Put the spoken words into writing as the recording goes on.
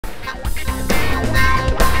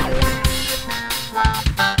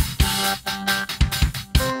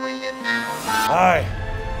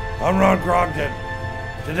I'm Ron Ogden.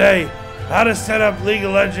 Today, how to set up League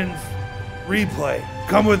of Legends replay.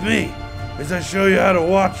 Come with me as I show you how to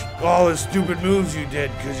watch all the stupid moves you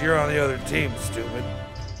did because you're on the other team, stupid.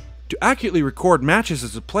 To accurately record matches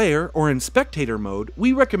as a player or in spectator mode,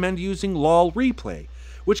 we recommend using LOL Replay,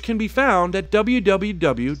 which can be found at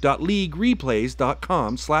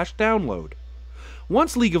www.leaguereplays.com/download.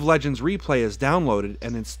 Once League of Legends Replay is downloaded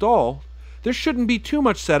and installed, there shouldn't be too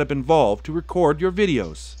much setup involved to record your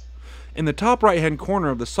videos. In the top right hand corner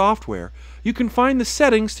of the software, you can find the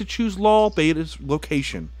settings to choose LOL Beta's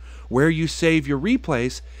location, where you save your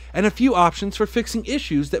replays, and a few options for fixing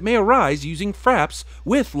issues that may arise using Fraps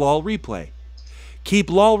with LOL Replay. Keep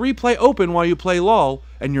LOL Replay open while you play LOL,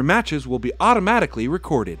 and your matches will be automatically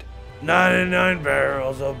recorded. 99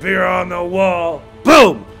 barrels of beer on the wall.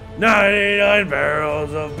 Boom! 99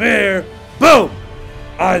 barrels of beer. Boom!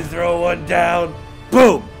 I throw one down.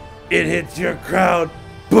 Boom! It hits your crowd.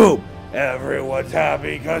 Boom! Everyone's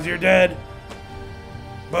happy because you're dead.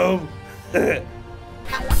 Boom!